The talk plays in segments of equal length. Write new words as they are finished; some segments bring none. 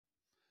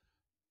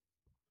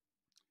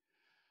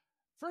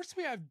First,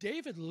 we have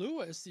David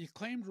Lewis, the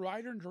acclaimed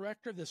writer and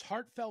director of this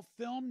heartfelt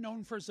film,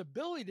 known for his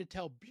ability to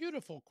tell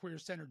beautiful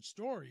queer-centered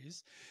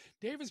stories.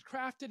 Dave has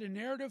crafted a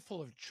narrative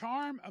full of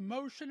charm,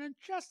 emotion, and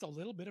just a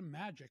little bit of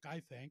magic,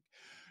 I think.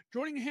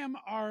 Joining him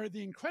are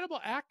the incredible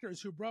actors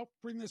who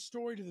bring this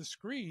story to the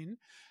screen.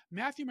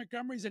 Matthew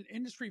Montgomery is an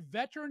industry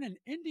veteran and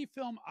indie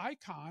film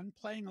icon,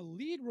 playing a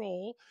lead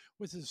role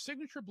with his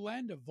signature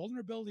blend of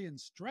vulnerability and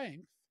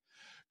strength.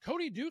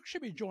 Cody Duke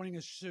should be joining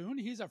us soon.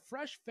 He's a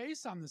fresh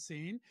face on the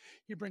scene.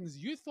 He brings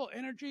youthful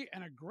energy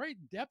and a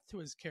great depth to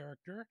his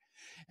character.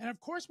 And of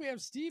course, we have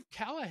Steve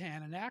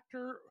Callahan, an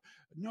actor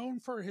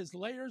known for his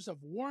layers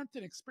of warmth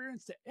and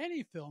experience to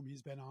any film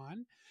he's been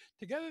on.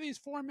 Together, these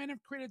four men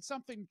have created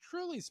something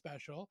truly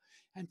special.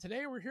 And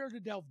today we're here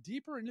to delve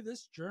deeper into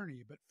this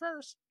journey. But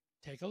first,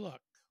 take a look.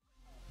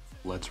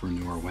 Let's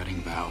renew our wedding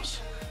vows.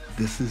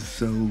 This is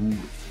so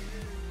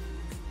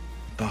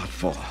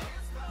thoughtful.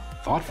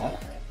 Thoughtful?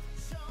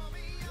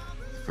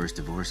 First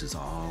divorce is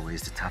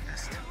always the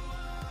toughest.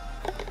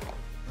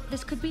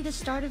 This could be the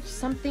start of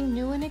something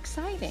new and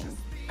exciting.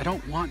 I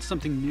don't want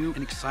something new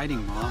and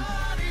exciting, Mom.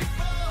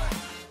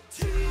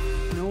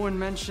 No one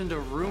mentioned a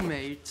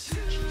roommate.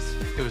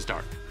 Jeez. It was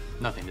dark.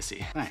 Nothing to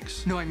see.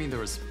 Thanks. No, I mean, there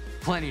was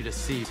plenty to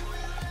see.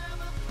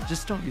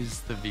 Just don't use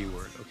the V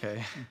word,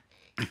 okay?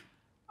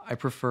 I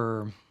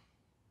prefer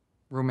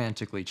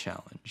romantically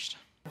challenged.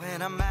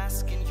 When I'm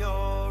asking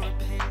your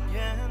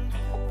opinion,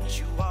 but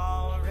you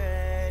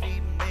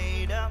already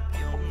made up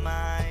your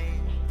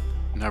mind.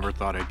 Never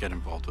thought I'd get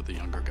involved with a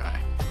younger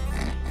guy.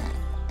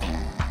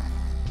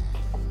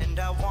 And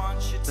I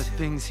want you The to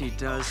things he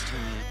does to me.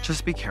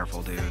 Just be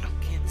careful, dude.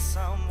 thinking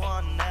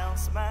someone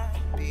else might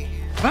be.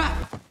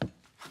 Ah!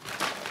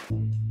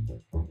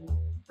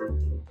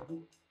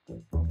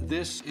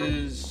 This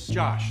is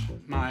Josh,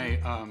 my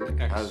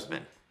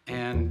Husband.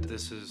 And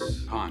this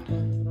is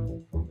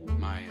Han,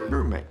 my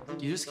Roommate.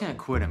 You just can't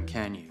quit him,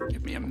 can you?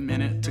 Give me a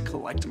minute to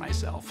collect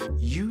myself.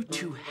 You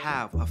two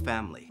have a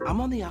family.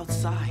 I'm on the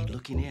outside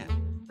looking in.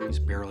 He's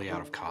barely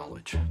out of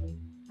college,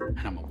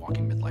 and I'm a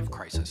walking midlife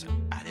crisis.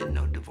 I didn't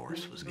know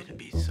divorce was gonna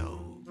be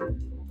so...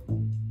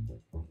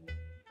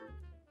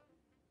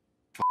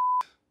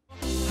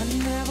 I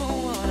never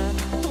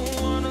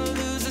wanna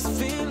lose this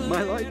feeling.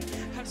 My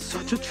life is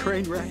such a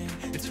train wreck.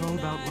 It's all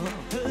about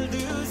love.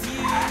 Lose you,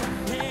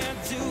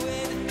 can't do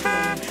it,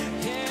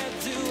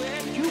 can't do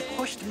it. You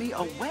pushed me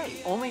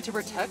away, only to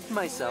protect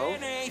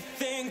myself.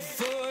 Anything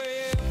for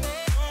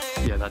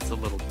you. Yeah, that's a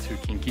little too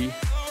kinky.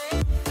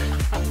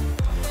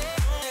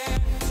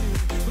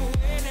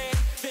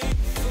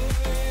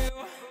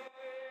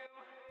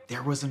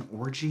 There was an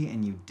orgy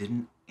and you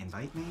didn't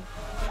invite me?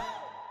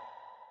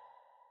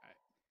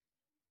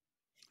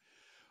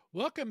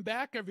 Welcome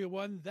back,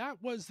 everyone.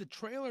 That was the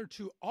trailer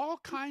to All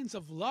Kinds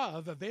of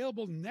Love,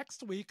 available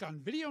next week on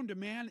video on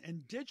demand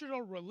and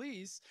digital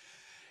release.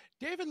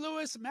 David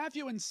Lewis,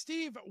 Matthew, and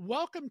Steve,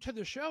 welcome to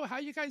the show. How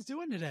you guys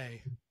doing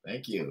today?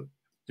 Thank you.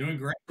 Doing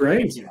great.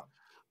 Great.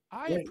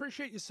 I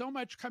appreciate you so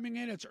much coming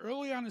in. It's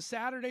early on a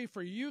Saturday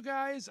for you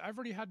guys. I've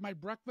already had my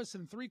breakfast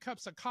and 3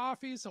 cups of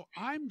coffee, so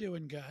I'm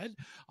doing good.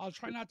 I'll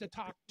try not to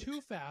talk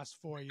too fast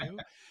for you.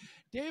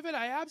 David,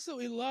 I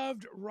absolutely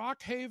loved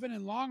Rockhaven,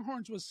 and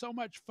Longhorns was so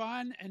much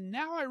fun. And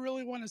now I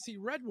really want to see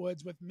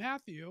Redwoods with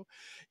Matthew.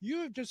 You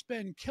have just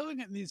been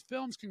killing it in these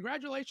films.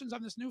 Congratulations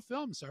on this new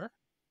film, sir.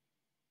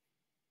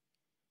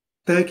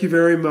 Thank you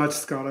very much,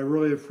 Scott. I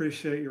really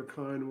appreciate your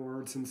kind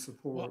words and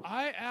support. Well,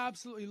 I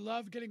absolutely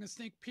love getting a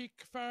sneak peek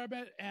from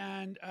it.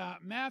 And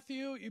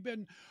Matthew, you've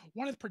been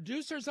one of the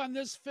producers on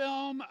this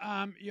film.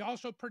 You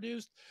also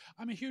produced,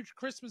 I'm a huge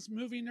Christmas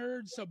movie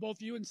nerd, so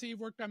both you and Steve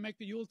worked on Make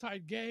the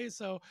Yuletide Gay.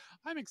 So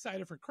I'm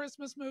excited for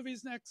Christmas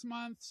movies next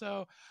month.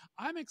 So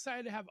I'm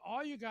excited to have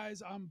all you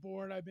guys on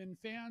board. I've been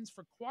fans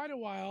for quite a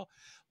while.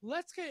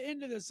 Let's get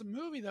into this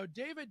movie, though.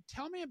 David,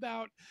 tell me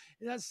about,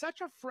 it has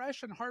such a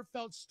fresh and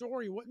heartfelt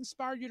story. What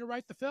inspired you to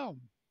write the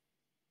film?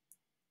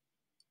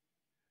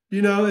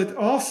 You know, it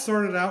all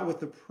started out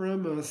with the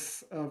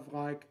premise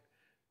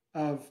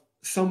of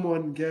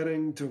someone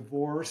getting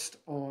divorced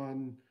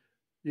on,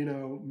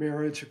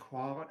 marriage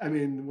equality. I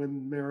mean,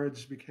 when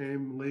marriage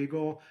became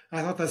legal.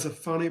 I thought that's a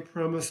funny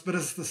premise, but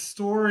as the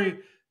story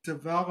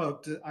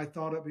developed, I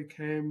thought it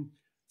became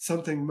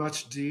something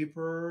much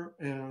deeper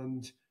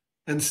and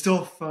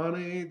still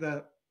funny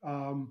that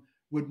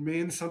would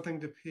mean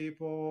something to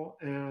people.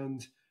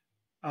 And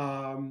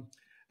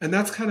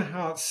that's kind of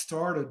how it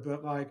started.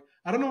 But I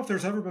don't know if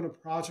there's ever been a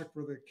project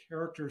where the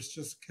characters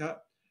just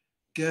kept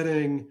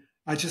getting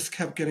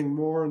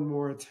more and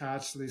more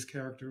attached to these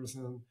characters,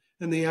 and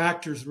the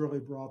actors really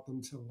brought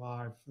them to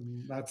life.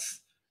 And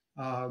that's,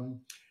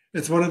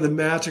 it's one of the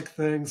magic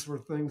things where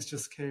things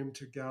just came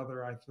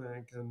together, I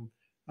think. And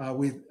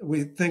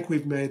we think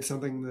we've made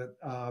something that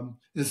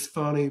is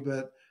funny,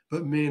 but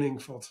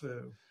meaningful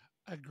too.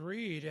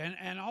 Agreed.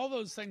 And all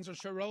those things are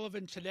so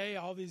relevant today.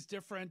 All these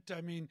different,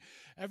 I mean,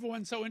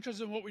 everyone's so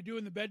interested in what we do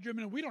in the bedroom,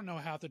 and we don't know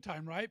half the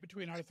time, right?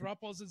 Between our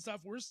thruples and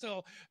stuff, we're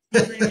still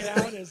figuring it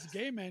out as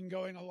gay men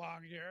going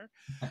along here.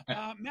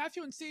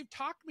 Matthew and Steve,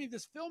 talk to me.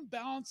 This film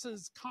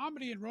balances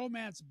comedy and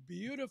romance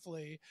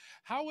beautifully.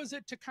 How was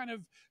it to kind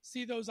of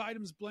see those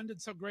items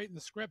blended so great in the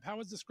script? How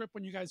was the script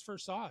when you guys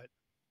first saw it?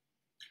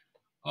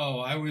 Oh,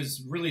 I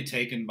was really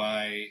taken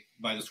by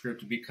the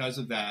script because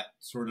of that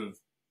sort of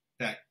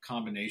that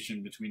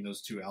combination between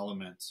those two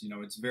elements. You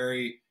know, it's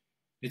very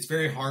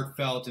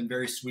heartfelt and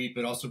very sweet,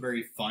 but also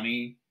very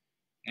funny.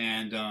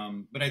 And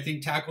but I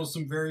think tackles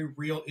some very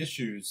real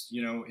issues,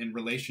 you know, in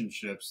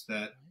relationships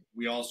that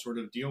we all sort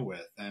of deal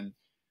with. And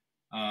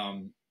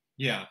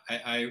yeah,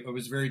 I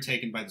was very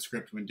taken by the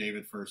script when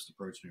David first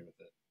approached me with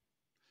it.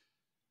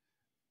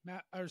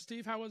 Matt or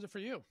Steve, how was it for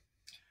you?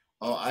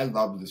 Oh, I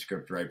loved the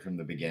script right from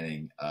the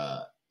beginning.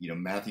 You know,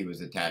 Matthew was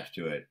attached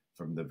to it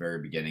from the very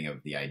beginning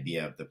of the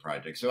idea of the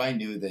project. So I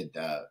knew that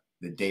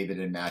that David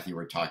and Matthew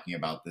were talking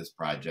about this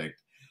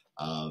project.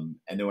 And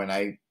then when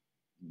I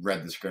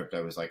read the script,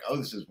 I was like, oh,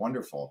 this is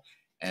wonderful.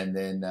 And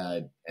then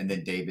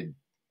David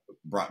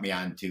brought me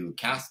on to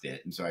cast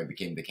it. And so I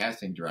became the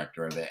casting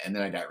director of it. And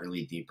then I got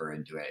really deeper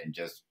into it, and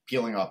just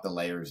peeling off the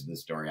layers of the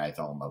story, I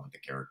fell in love with the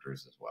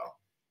characters as well.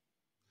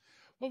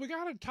 Well, we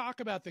got to talk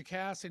about the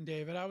casting,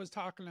 David. I was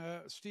talking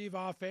to Steve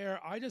off air.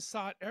 I just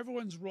thought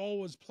everyone's role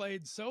was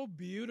played so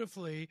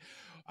beautifully.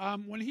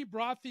 When he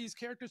brought these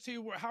characters to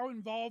you, how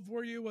involved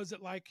were you? Was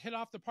it like hit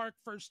off the park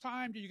first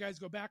time? Did you guys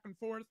go back and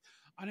forth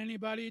on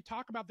anybody?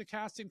 Talk about the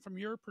casting from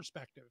your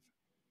perspective,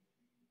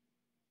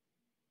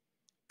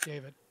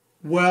 David.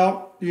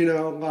 Well, you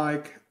know,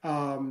 like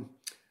I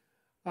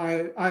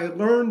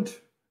learned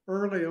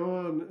early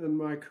on in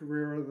my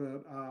career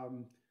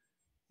that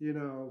you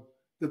know,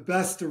 the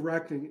best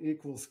directing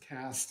equals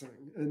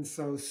casting. And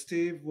so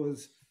Steve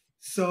was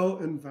so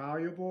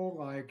invaluable.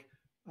 Like,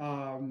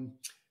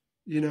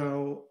 you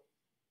know,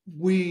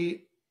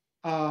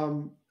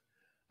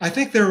 I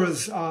think there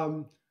was,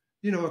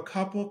 you know, a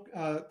couple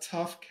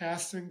tough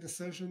casting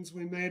decisions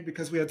we made,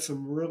 because we had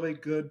some really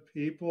good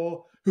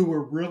people who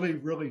were really,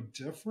 really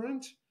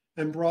different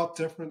and brought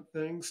different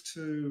things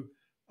to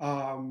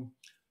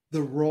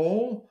the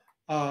role,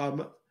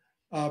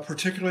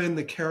 particularly in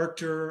the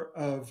character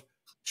of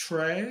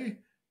Trey,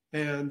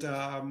 and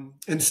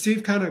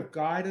Steve kind of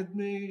guided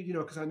me, you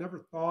know, because I never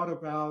thought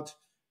about,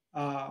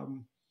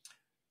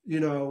 you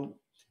know,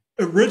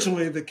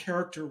 originally the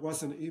character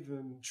wasn't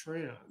even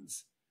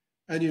trans,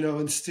 and you know,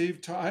 and Steve,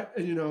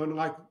 you know, and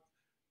like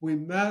we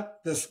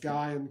met this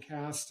guy in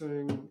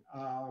casting,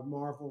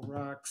 Marvel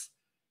Rex,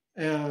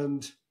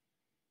 and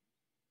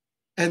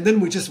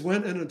then we just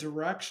went in a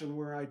direction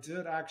where I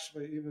did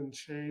actually even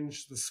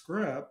change the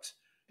script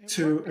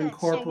to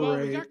incorporate.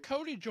 So, we got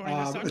Cody joining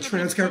us. I'm going to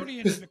bring Cody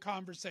into the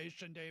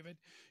conversation, David.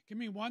 Give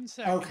me 1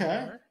 second. Okay.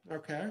 Here.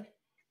 Okay.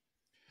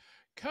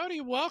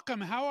 Cody,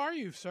 welcome. How are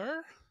you,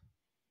 sir?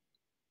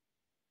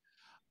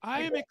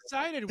 I am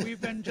excited. We've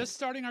been just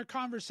starting our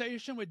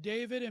conversation with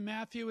David and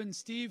Matthew and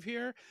Steve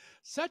here.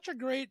 Such a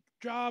great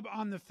job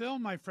on the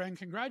film, my friend.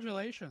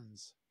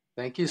 Congratulations.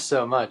 Thank you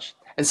so much.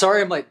 And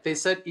sorry, I'm like, they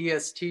said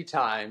EST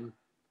time,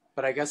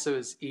 but I guess it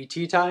was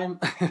ET time.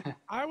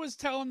 I was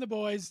telling the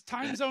boys,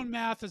 time zone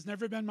math has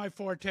never been my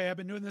forte. I've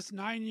been doing this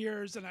 9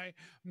 years, and I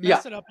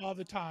mess it up all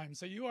the time.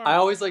 So you are. I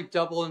always like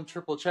double and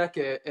triple check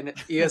it, and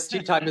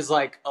EST time is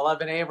like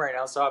 11 a.m. right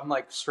now, so I'm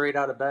like straight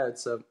out of bed.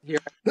 So here.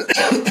 We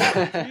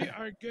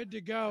are good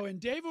to go. And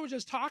David was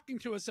just talking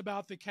to us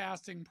about the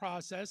casting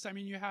process. I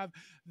mean, you have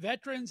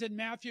veterans in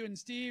Matthew and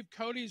Steve.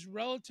 Cody's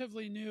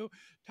relatively new.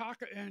 Talk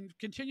and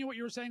continue what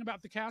you were saying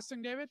about the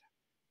casting, David.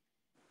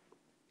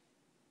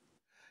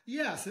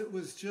 Yes, it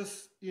was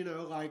just, you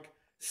know, like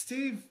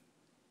Steve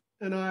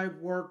and I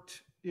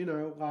worked, you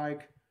know,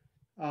 like,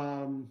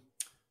 I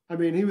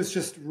mean, he was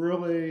just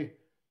really,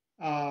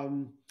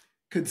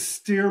 could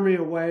steer me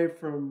away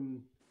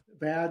from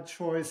bad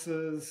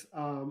choices.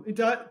 He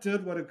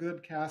did what a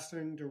good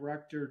casting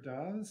director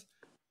does.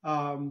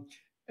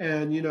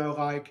 And, you know,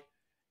 like,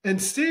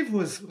 and Steve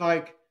was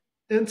like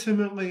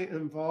intimately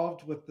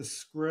involved with the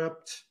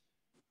script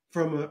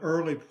from an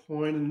early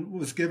point and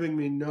was giving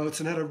me notes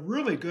and had a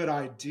really good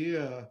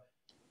idea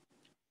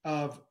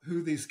of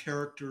who these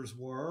characters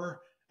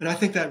were. And I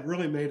think that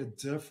really made a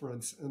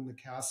difference in the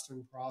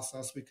casting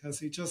process, because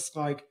he just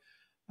like,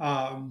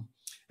 and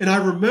I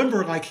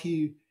remember like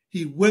he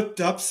whipped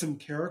up some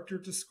character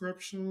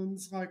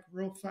descriptions like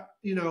real fast,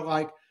 you know,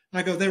 like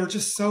I go, they were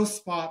just so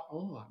spot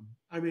on.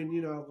 I mean,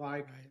 you know,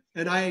 like,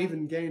 and I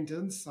even gained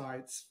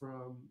insights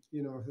from,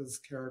 you know, his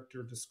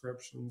character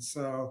descriptions.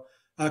 So,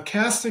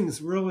 casting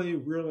is really,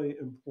 really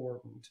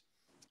important.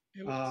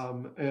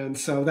 And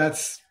so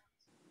that's,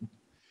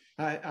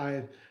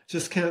 I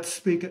just can't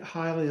speak it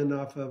highly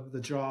enough of the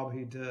job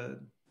he did.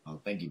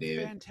 Oh, thank you,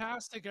 David.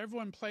 Fantastic.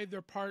 Everyone played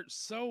their part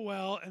so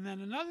well. And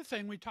then another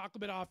thing we talked a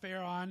bit off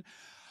air on,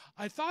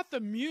 I thought the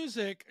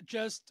music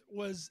just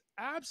was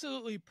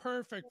absolutely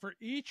perfect for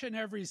each and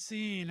every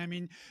scene. I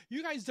mean,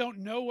 you guys don't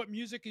know what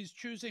music he's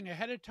choosing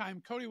ahead of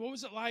time. Cody, what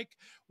was it like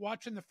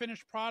watching the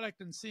finished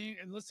product and seeing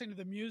and listening to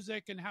the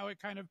music and how it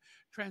kind of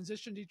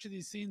transitioned each of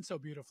these scenes so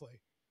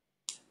beautifully?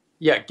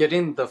 Yeah,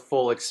 getting the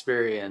full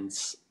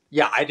experience.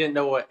 Yeah, I didn't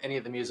know what any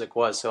of the music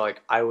was, so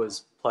like I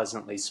was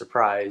pleasantly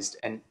surprised,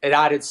 and it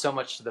added so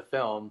much to the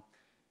film.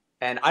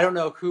 And I don't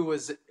know who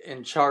was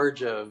in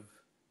charge of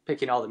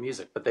picking all the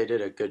music, but they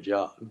did a good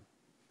job.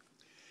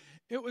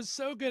 It was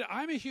so good.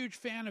 I'm a huge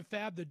fan of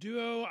Fab the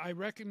Duo. I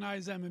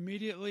recognize them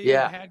immediately.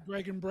 Yeah. I've had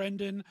Greg and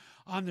Brendan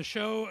on the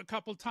show a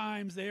couple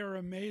times. They are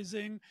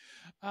amazing.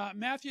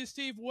 Matthew,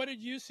 Steve, what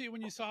did you see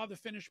when you saw the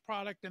finished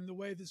product and the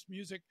way this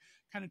music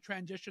kind of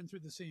transitioned through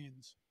the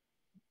scenes?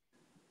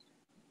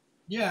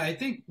 Yeah, I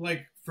think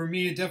like for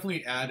me, it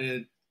definitely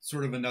added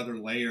sort of another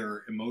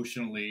layer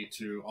emotionally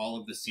to all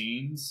of the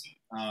scenes,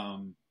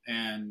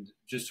 and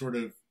just sort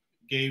of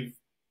gave.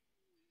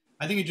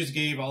 I think it just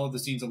gave all of the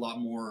scenes a lot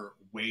more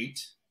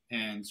weight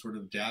and sort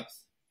of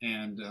depth,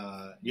 and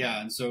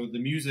yeah, and so the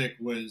music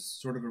was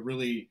sort of a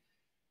really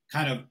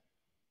kind of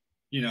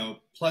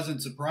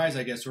pleasant surprise,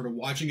 I guess, sort of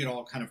watching it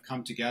all kind of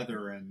come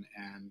together, and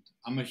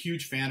I'm a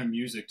huge fan of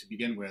music to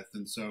begin with,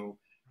 and so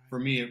for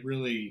me, it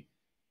really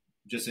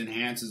just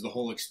enhances the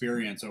whole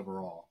experience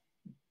overall.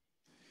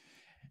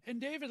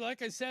 And David,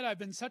 like I said, I've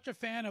been such a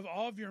fan of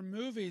all of your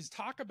movies.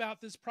 Talk about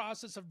this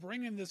process of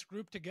bringing this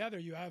group together.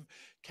 You have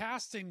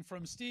casting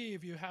from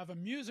Steve, you have a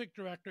music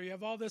director, you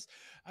have all this.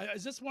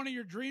 Is this one of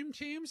your dream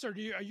teams, or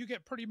you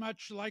get pretty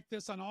much like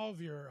this on all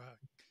of your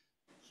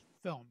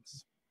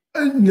films?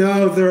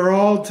 No, they're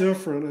all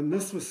different, and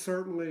this was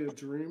certainly a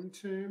dream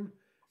team.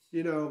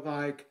 And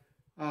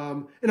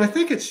I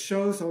think it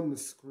shows on the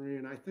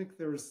screen. I think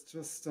there's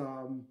just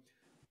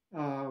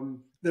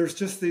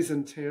these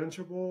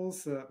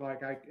intangibles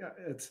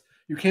that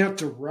you can't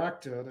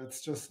direct it.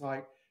 It's just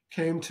like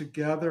came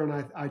together,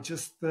 and I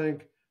just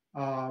think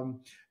and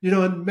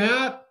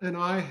Matt and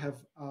I have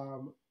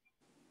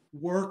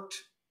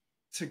worked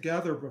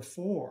together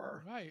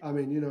before. Right. I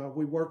mean,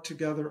 we worked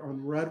together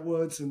on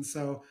Redwoods, and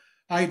so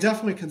I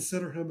definitely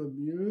consider him a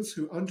muse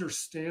who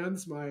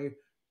understands my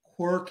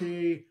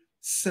quirky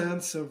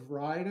sense of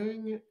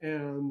writing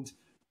and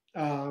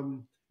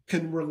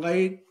can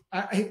relate.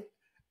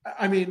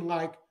 I mean,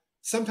 like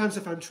sometimes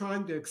if I'm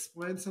trying to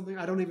explain something,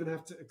 I don't even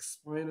have to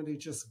explain it. He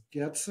just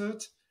gets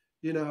it,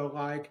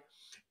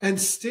 and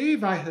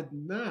Steve I had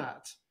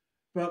met,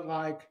 but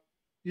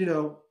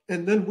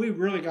and then we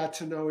really got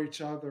to know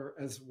each other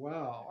as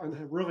well and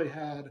have really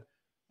had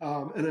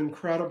an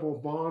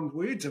incredible bond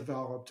we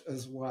developed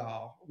as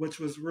well, which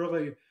was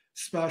really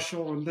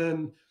special.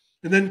 And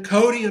then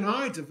Cody and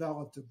I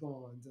developed a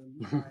bond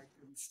and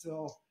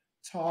still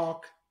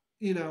talk,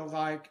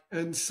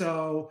 and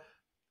so,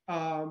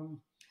 and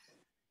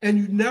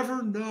you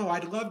never know.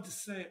 I'd love to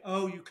say,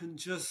 oh,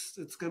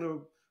 it's going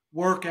to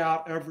work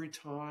out every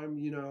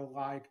time,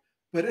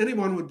 but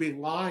anyone would be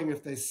lying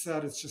if they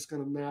said it's just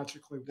going to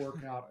magically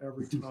work out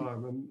every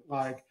time. And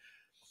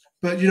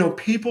but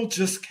people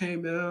just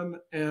came in,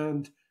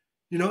 and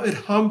it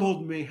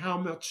humbled me how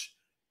much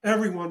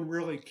everyone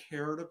really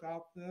cared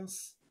about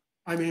this.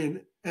 I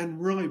mean,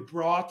 and really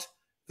brought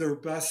their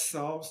best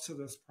selves to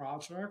this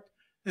project.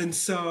 And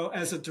so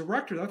as a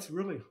director, that's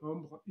really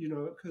humbling,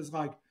 because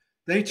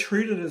they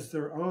treat it as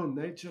their own.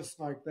 They just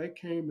they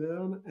came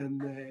in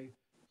and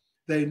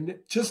they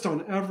just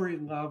on every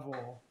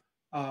level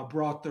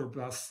brought their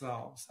best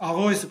selves. I'll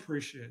always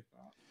appreciate that.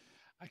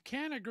 I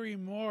can't agree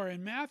more.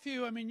 And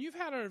Matthew, I mean, you've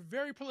had a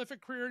very prolific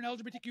career in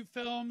LGBTQ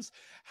films.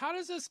 How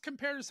does this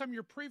compare to some of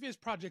your previous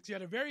projects? You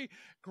had a very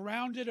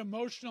grounded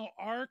emotional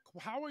arc.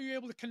 How were you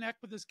able to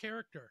connect with this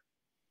character?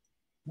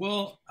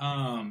 Well,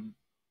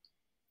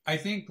 I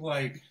think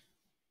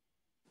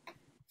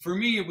for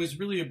me, it was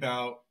really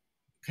about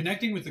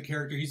connecting with the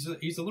character.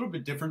 He's a little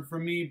bit different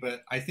from me,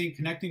 but I think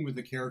connecting with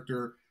the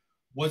character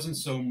wasn't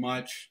so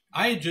much.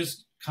 I had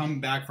just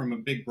come back from a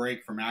big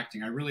break from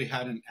acting. I really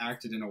hadn't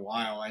acted in a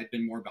while. I had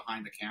been more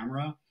behind the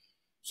camera.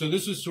 So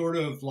this was sort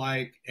of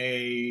like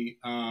a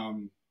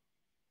kind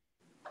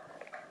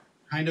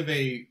of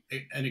an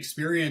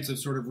experience of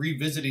sort of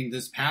revisiting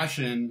this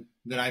passion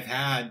that I've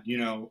had,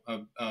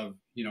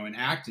 in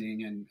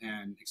acting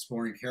and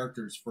exploring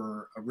characters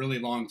for a really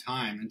long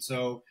time. And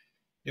so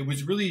it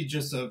was really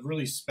just a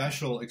really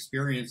special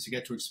experience to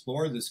get to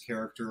explore this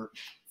character,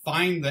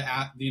 find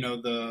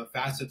the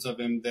facets of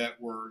him that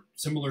were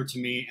similar to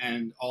me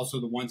and also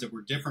the ones that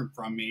were different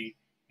from me,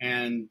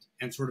 and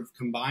sort of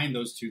combine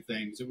those two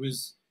things. It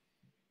was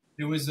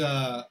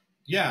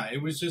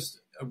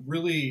just a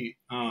really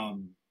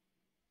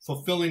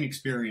fulfilling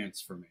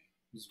experience for me.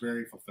 It was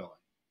very fulfilling.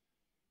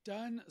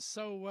 Done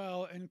so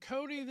well. And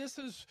Cody, this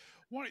is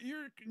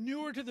you're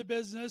newer to the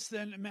business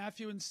than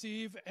Matthew and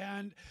Steve,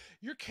 and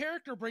your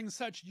character brings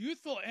such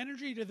youthful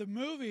energy to the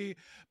movie,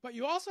 but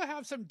you also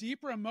have some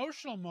deeper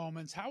emotional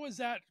moments. How is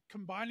that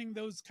combining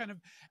those kind of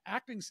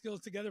acting skills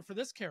together for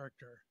this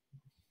character?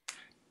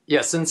 Yeah,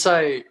 since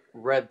I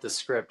read the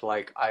script,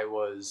 I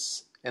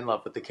was in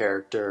love with the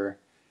character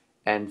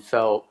and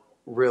felt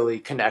really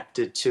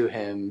connected to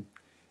him.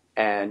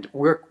 And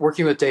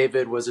working with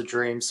David was a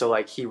dream. So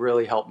like he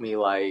really helped me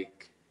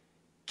like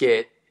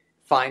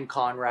find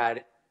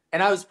Conrad.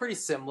 And I was pretty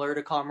similar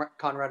to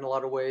Conrad in a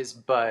lot of ways,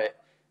 but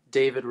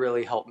David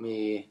really helped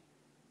me,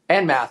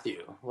 and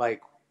Matthew.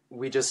 Like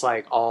we just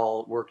like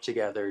all worked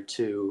together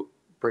to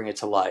bring it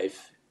to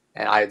life.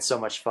 And I had so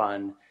much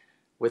fun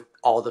with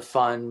all the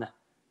fun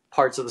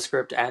parts of the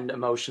script and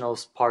emotional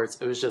parts.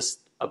 It was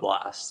just a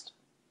blast.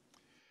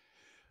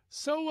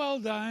 So well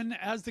done.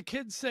 As the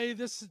kids say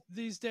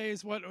these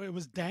days, what it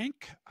was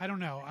dank? I don't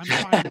know. I'm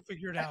trying to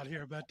figure it out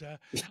here, but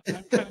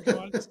I'm kind of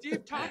going.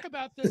 Steve, talk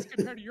about this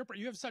compared to you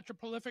have such a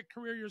prolific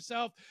career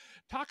yourself.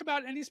 Talk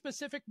about any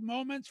specific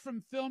moments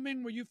from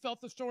filming where you felt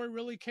the story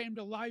really came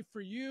to life for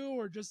you,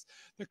 or just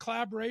the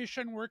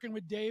collaboration working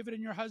with David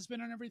and your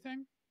husband and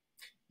everything.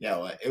 Yeah,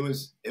 well, it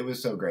was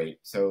so great.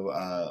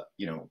 So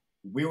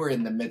we were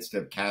in the midst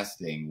of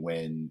casting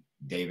when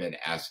David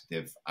asked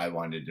if I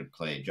wanted to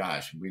play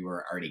Josh. We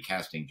were already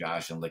casting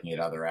Josh and looking at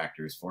other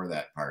actors for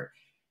that part.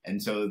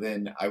 And so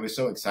then I was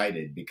so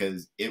excited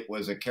because it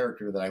was a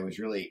character that I was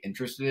really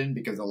interested in,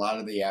 because a lot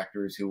of the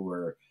actors who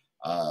were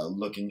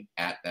looking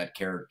at that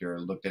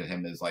character looked at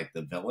him as like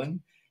the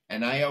villain.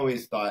 And I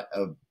always thought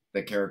of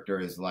the character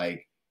as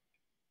like,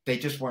 they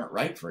just weren't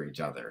right for each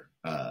other,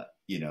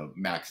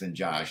 Max and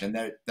Josh. And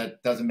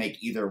that doesn't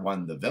make either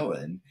one the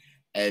villain.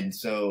 And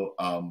so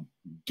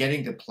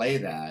getting to play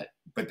that,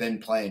 but then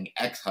playing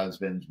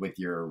ex-husbands with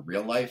your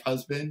real life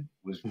husband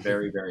was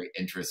very, very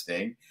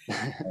interesting.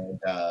 And,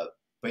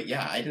 but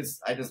yeah, I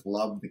just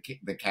loved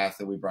the cast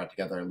that we brought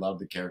together. I love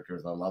the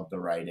characters. I love the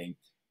writing.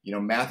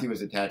 Matthew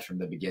was attached from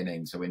the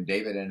beginning. So when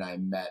David and I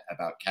met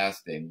about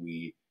casting,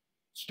 we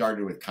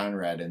started with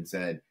Conrad and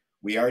said,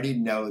 we already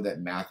know that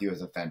Matthew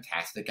is a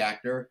fantastic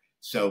actor,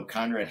 so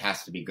Conrad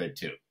has to be good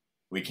too.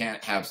 We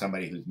can't have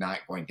somebody who's not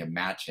going to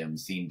match him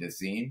scene to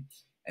scene.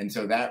 And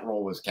so that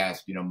role was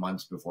cast,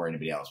 months before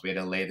anybody else. We had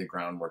to lay the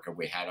groundwork of,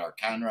 we had our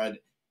Conrad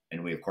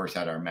and we of course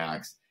had our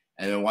Max.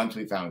 And then once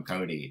we found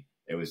Cody,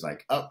 it was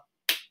like, oh,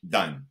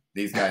 done.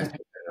 These guys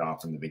put it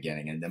off from the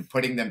beginning. And then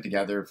putting them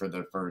together for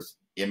the first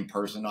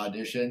in-person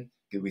audition,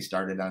 because we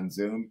started on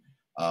Zoom,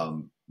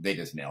 they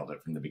just nailed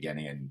it from the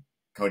beginning. And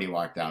Cody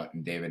walked out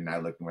and David and I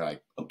looked and we're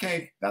like,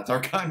 okay, that's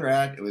our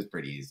Conrad. It was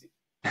pretty easy.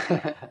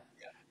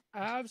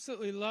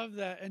 Absolutely love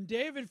that. And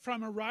David,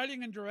 from a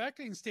writing and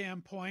directing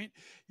standpoint,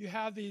 you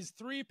have these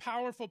three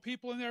powerful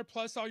people in there,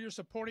 plus all your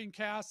supporting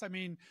cast. I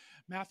mean,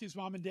 Matthew's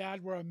mom and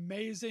dad were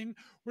amazing.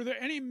 Were there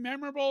any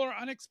memorable or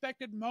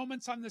unexpected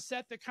moments on the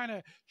set that kind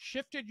of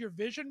shifted your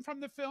vision from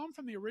the film,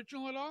 from the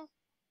original at all?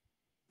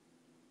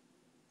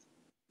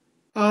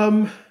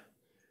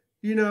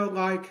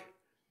 Like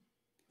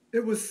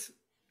it was,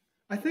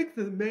 I think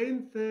the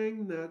main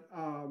thing that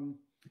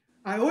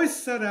I always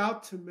set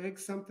out to make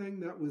something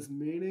that was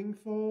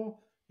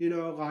meaningful,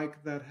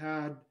 like that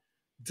had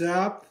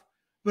depth.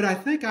 But I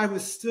think I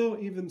was still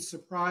even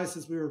surprised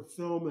as we were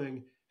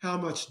filming how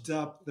much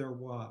depth there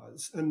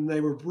was. And they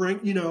were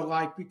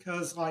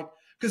because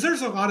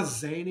there's a lot of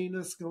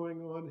zaniness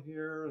going on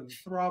here, and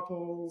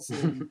thruples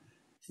and,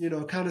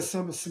 kind of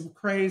some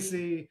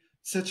crazy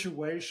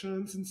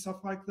situations and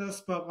stuff like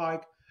this. But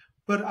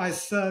I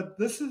said,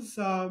 this is,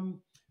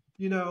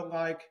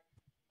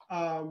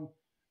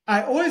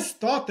 I always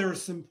thought there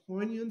was some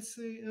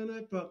poignancy in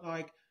it, but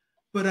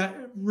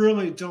it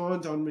really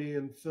dawned on me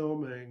in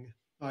filming.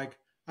 Like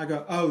I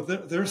go, oh,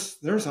 there's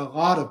a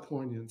lot of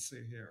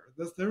poignancy here.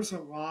 There's a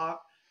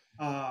lot,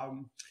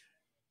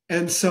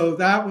 and so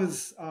that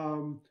was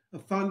a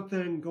fun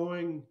thing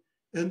going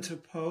into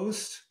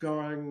post.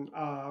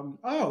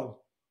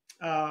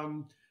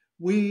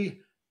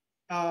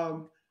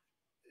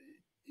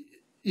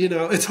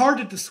 It's hard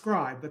to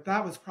describe, but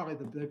that was probably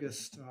the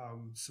biggest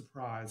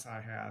surprise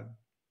I had.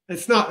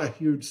 It's not a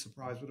huge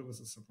surprise, but it was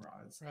a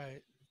surprise.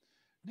 Right.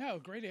 No,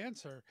 great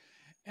answer.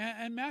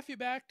 And Matthew,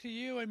 back to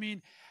you. I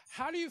mean,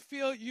 how do you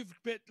feel? You've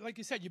been, like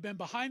you said, you've been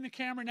behind the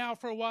camera now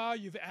for a while.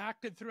 You've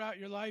acted throughout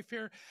your life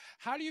here.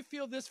 How do you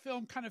feel this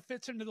film kind of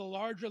fits into the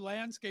larger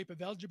landscape of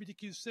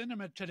LGBTQ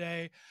cinema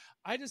today?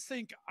 I just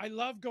think I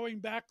love going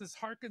back. This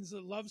harkens the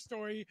love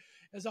story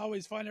is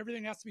always fun.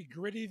 Everything has to be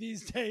gritty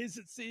these days,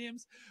 it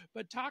seems.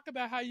 But talk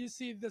about how you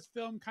see this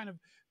film kind of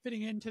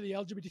fitting into the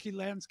LGBTQ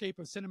landscape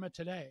of cinema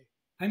today.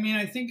 I mean,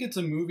 I think it's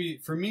a movie.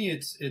 For me,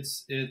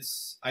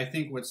 it's. I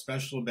think what's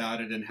special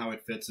about it and how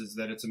it fits is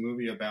that it's a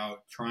movie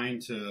about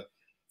trying to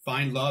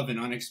find love in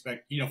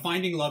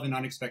finding love in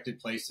unexpected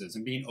places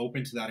and being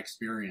open to that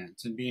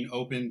experience and being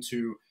open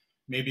to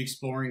maybe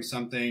exploring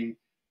something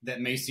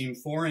that may seem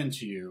foreign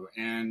to you.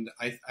 And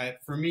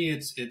for me, I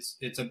think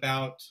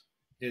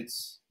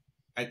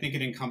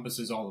it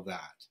encompasses all of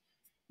that.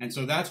 And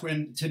so that's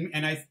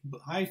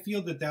I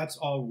feel that that's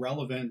all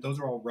relevant. Those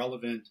are all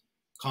relevant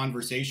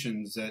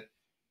conversations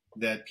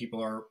that people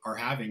are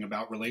having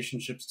about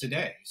relationships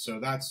today.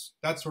 So that's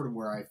sort of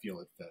where I feel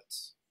it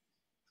fits.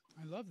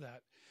 I love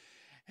that.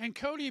 And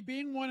Cody,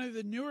 being one of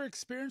the newer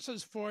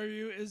experiences for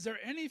you, is there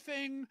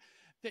anything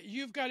that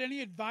you've got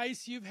any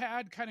advice you've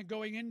had kind of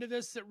going into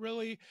this that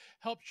really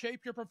helped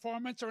shape your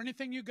performance, or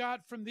anything you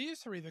got from these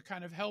three that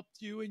kind of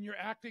helped you in your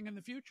acting in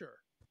the future?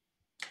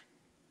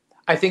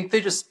 I think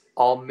they just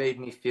all made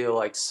me feel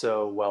like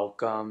so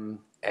welcome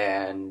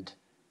and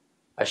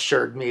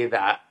assured me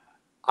that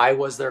I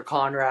was their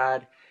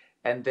Conrad,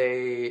 and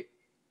they,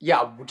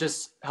 yeah,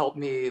 just helped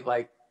me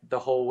like the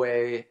whole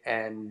way.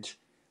 And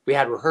we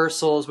had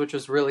rehearsals, which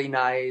was really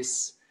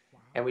nice.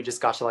 And we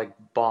just got to like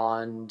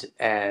bond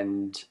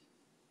and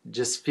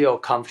just feel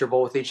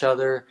comfortable with each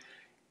other.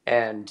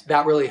 And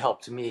that really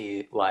helped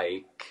me,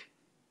 like,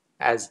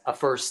 as a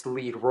first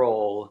lead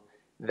role,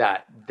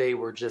 that they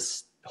were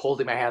just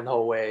holding my hand the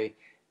whole way.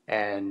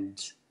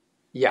 And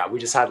yeah, we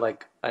just had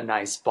like a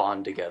nice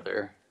bond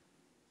together.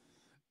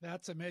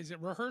 That's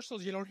amazing.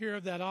 Rehearsals, you don't hear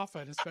of that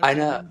often, I especially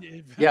know.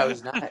 Yeah, it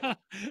was nice.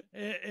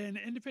 in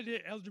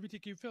independent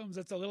LGBTQ films.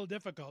 That's a little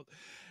difficult.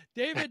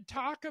 David,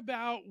 talk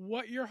about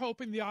what you're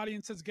hoping the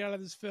audiences get out of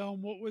this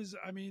film. What was,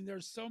 I mean,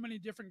 there's so many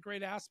different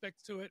great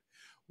aspects to it.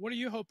 What are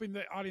you hoping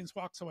the audience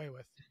walks away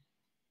with?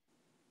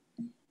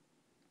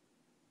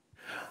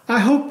 I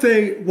hope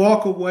they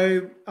walk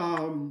away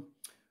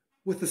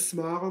with a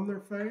smile on their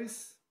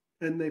face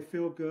and they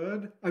feel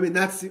good. I mean,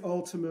 that's the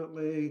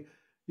ultimately,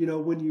 you know,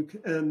 when you,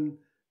 and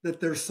that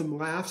there's some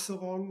laughs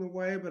along the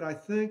way, but I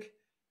think,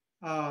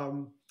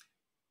 and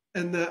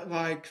that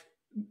like,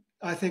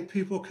 I think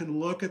people can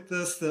look at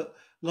this, that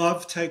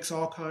love takes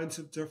all kinds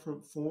of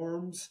different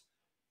forms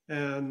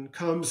and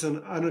comes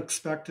in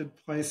unexpected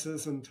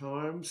places and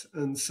times.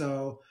 And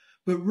so,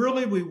 but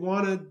really we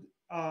wanted,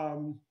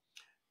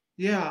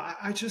 yeah,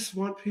 I just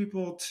want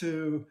people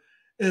to,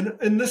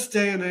 in this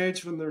day and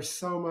age when there's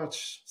so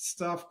much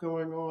stuff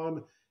going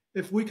on,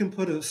 if we can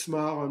put a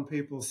smile on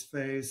people's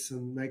face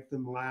and make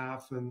them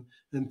laugh and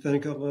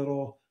think a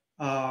little,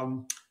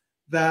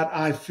 that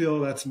I feel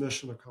that's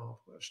mission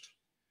accomplished.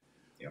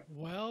 Yep.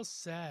 Well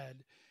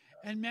said.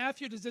 And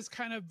Matthew, does this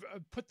kind of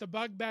put the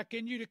bug back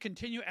in you to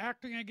continue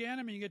acting again?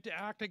 I mean, you get to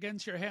act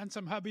against your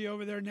handsome hubby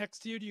over there next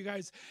to you. Do you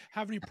guys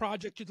have any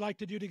project you'd like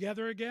to do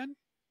together again?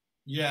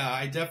 Yeah,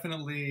 I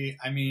definitely,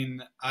 I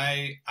mean,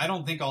 I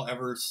don't think I'll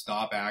ever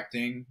stop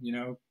acting, you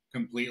know,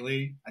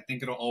 completely. I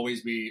think it'll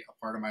always be a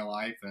part of my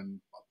life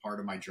and a part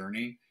of my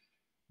journey.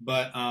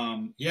 But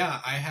yeah,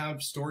 I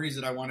have stories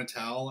that I want to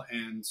tell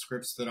and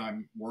scripts that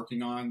I'm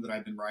working on that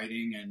I've been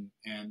writing,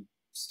 and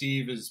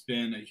Steve has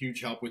been a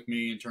huge help with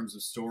me in terms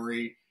of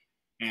story.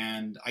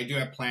 And I do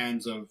have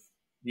plans of,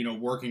 you know,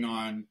 working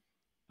on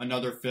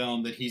another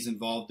film that he's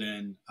involved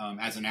in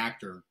as an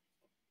actor.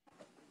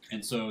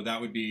 And so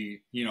that would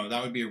be, you know,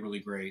 that would be a really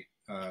great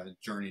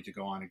journey to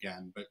go on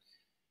again. But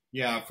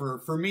yeah,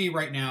 for me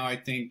right now, I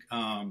think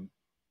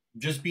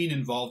just being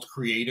involved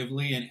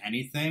creatively in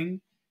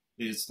anything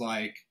is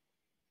like,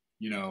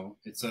 you know,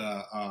 it's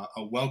a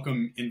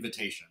welcome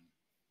invitation.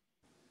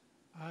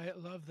 I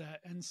love that.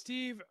 And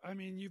Steve, I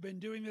mean, you've been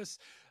doing this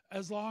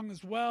as long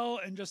as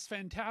well, and just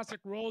fantastic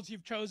roles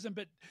you've chosen,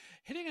 but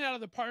hitting it out of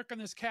the park on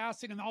this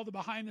casting and all the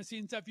behind the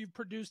scenes stuff. You've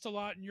produced a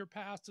lot in your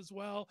past as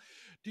well.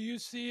 Do you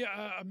see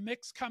a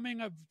mix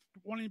coming of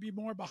wanting to be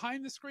more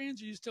behind the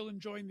screens? Or are you still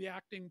enjoying the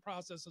acting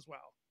process as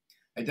well?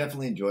 I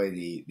definitely enjoy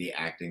the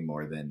acting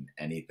more than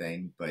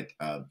anything, but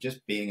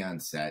just being on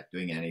set,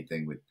 doing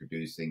anything with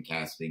producing,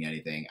 casting,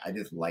 anything, I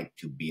just like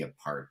to be a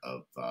part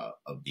of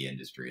the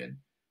industry.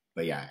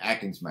 But yeah,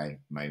 acting's my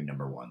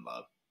number one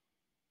love.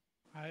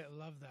 I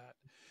love that.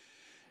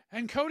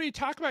 And Cody,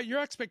 talk about your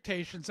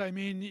expectations. I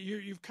mean,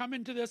 you've come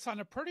into this on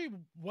a pretty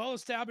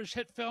well-established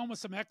hit film with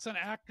some excellent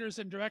actors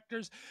and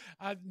directors.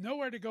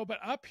 Nowhere to go but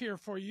up here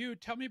for you.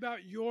 Tell me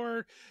about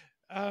your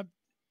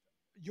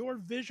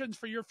visions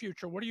for your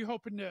future. What are you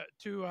hoping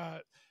to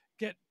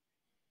get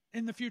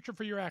in the future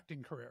for your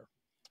acting career?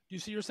 Do you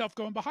see yourself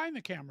going behind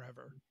the camera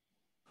ever?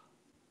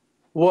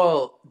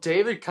 Well,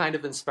 David kind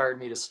of inspired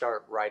me to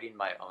start writing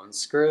my own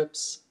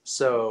scripts.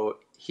 So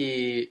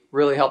he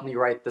really helped me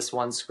write this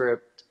one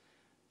script,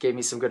 gave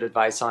me some good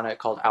advice on it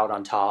called Out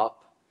on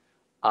Top.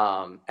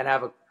 And I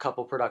have a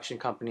couple production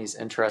companies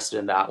interested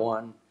in that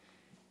one.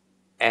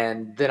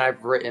 And then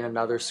I've written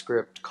another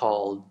script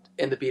called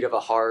In the Beat of a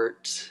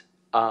Heart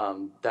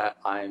that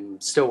I'm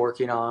still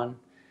working on.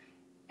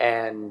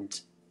 And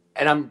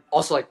I'm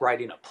also like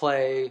writing a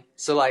play.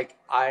 So like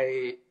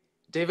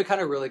David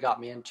kind of really got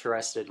me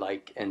interested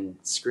like in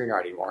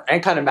screenwriting more,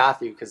 and kind of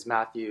Matthew, because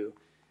Matthew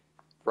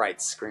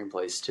writes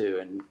screenplays too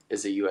and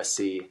is a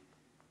USC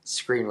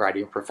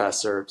screenwriting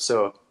professor.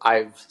 So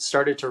I've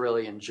started to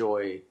really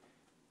enjoy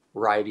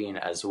writing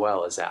as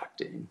well as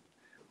acting,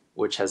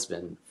 which has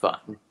been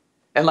fun,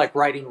 and like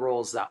writing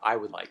roles that I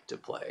would like to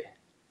play.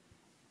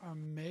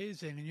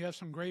 Amazing. And you have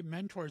some great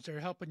mentors that are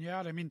helping you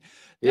out. I mean,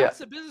 that's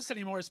the business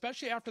anymore,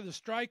 especially after the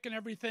strike and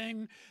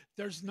everything.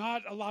 There's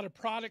not a lot of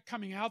product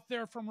coming out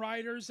there from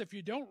writers. If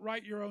you don't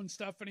write your own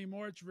stuff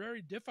anymore, it's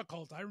very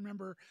difficult. I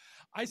remember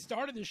I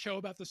started this show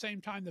about the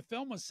same time the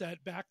film was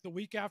set, back the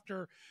week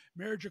after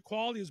marriage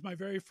equality was my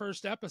very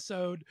first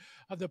episode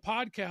of the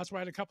podcast, where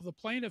I had a couple of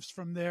plaintiffs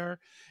from there.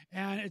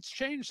 And it's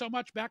changed so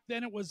much. Back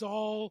then it was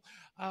all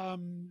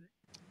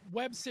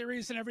web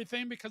series and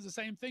everything because the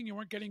same thing, you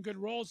weren't getting good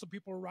roles, so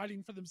people were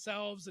writing for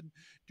themselves and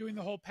doing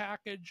the whole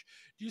package.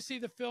 Do you see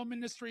the film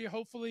industry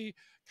hopefully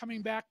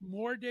coming back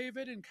more,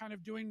 David, and kind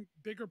of doing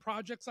bigger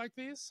projects like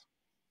these?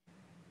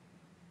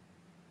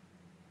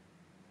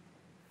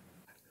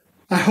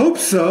 I hope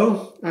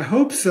so. I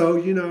hope so.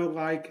 You know,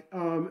 like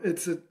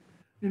it's a,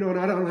 you know, and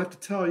I don't have to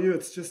tell you,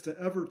 it's just an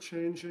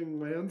ever-changing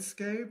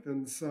landscape,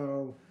 and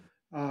so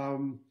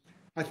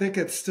I think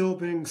it's still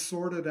being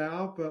sorted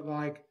out.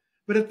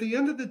 But at the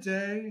end of the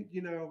day,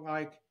 you know,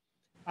 like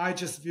I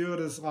just view it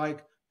as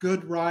like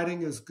good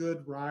writing is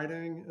good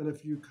writing, and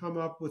if you come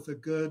up with a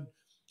good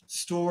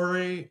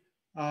story,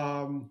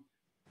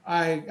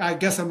 I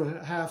guess I'm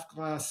a half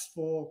glass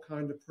full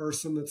kind of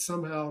person that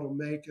somehow it'll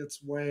make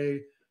its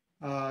way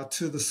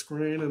to the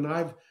screen. And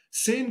I've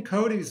seen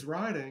Cody's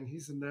writing.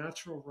 He's a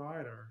natural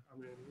writer. I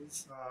mean,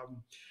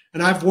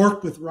 and I've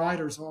worked with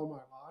writers all my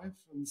life.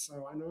 And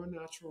so I know a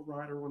natural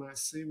writer when I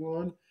see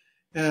one,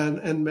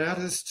 and Matt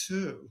is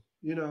too,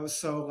 you know,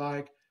 so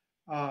like,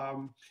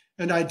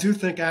 and I do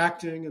think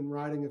acting and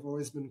writing have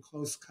always been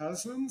close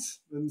cousins.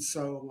 And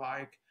so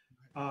like,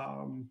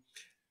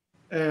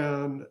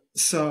 and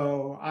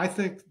so I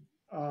think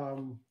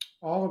all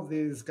of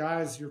these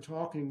guys you're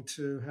talking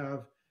to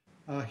have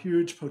a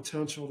huge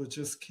potential to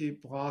just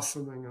keep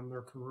blossoming in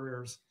their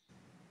careers.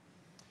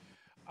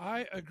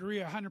 I agree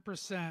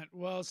 100%.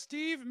 Well,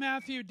 Steve,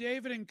 Matthew,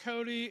 David, and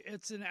Cody,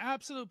 it's an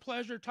absolute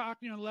pleasure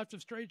talking on the Left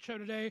of Str8 show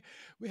today.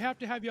 We have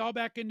to have you all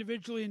back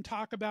individually and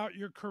talk about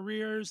your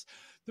careers.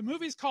 The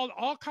movie's called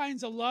All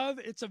Kinds of Love.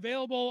 It's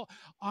available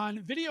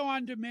on video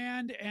on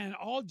demand and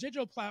all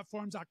digital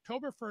platforms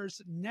October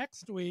 1st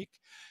next week.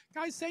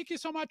 Guys, thank you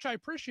so much. I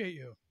appreciate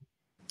you.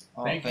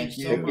 Oh, Thank thank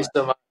you you.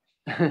 so much.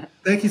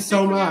 Thank you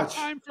so We have much.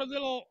 time for a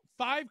little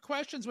 5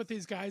 questions with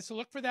these guys, so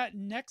look for that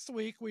next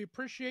week. We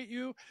appreciate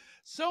you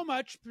so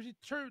much.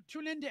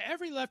 Tune in to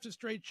every Left of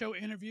Str8 show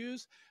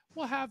interviews.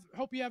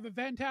 Hope you have a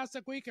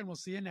fantastic week, and we'll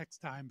see you next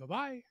time.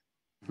 Bye-bye.